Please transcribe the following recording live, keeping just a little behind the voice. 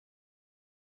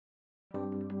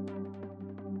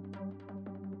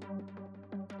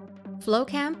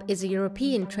FlowCamp is a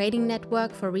European trading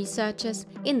network for researchers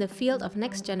in the field of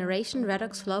next-generation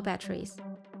redox-flow batteries.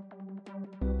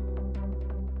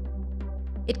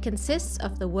 It consists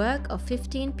of the work of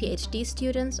 15 PhD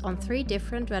students on 3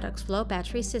 different redox-flow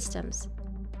battery systems: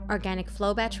 organic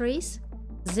flow batteries,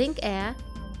 zinc-air,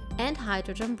 and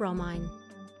hydrogen-bromine.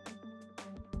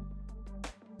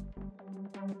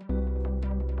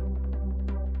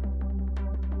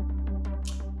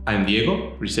 I'm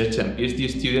Diego, researcher and PhD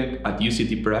student at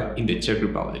UCT Prague in the Czech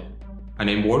Republic, and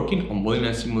I'm working on modeling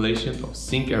and simulation of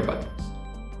zinc-air batteries.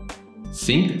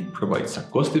 Zinc provides a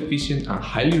cost-efficient and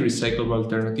highly recyclable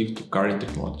alternative to current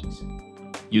technologies,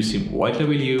 using widely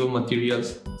available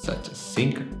materials such as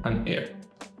zinc and air.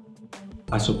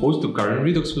 As opposed to current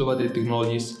redox flow battery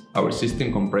technologies, our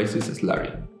system comprises a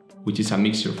slurry, which is a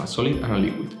mixture of a solid and a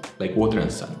liquid, like water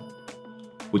and sand,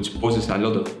 which poses a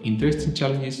lot of interesting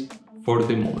challenges for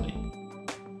the modeling.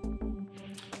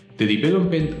 The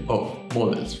development of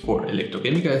models for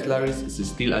electrochemical slurries is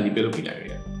still a developing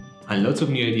area, and lots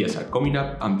of new ideas are coming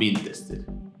up and being tested.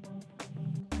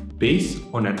 Based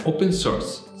on an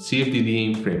open-source CFD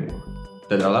design framework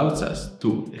that allows us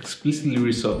to explicitly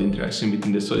resolve the interaction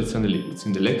between the solids and the liquids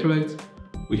in the electrolytes,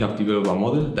 we have developed a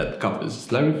model that couples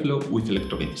slurry flow with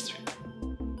electrochemistry.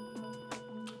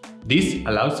 This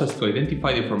allows us to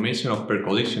identify the formation of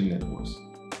percolation networks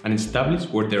and establish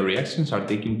where the reactions are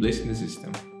taking place in the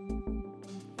system.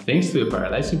 Thanks to the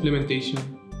parallelized implementation,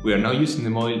 we are now using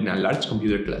the model in a large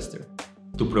computer cluster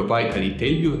to provide a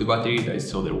detailed view of the battery that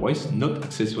is otherwise not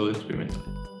accessible experimentally.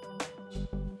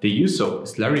 The use of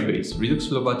slurry-based redox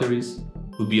flow batteries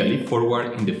would be a leap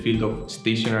forward in the field of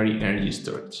stationary energy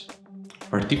storage,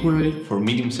 particularly for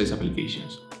medium-sized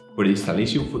applications, where the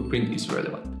installation footprint is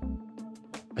relevant,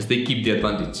 as they keep the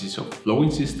advantages of flowing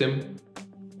system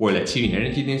while achieving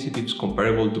energy densities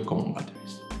comparable to common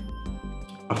batteries.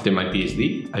 After my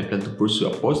PhD, I plan to pursue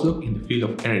a postdoc in the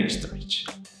field of energy storage.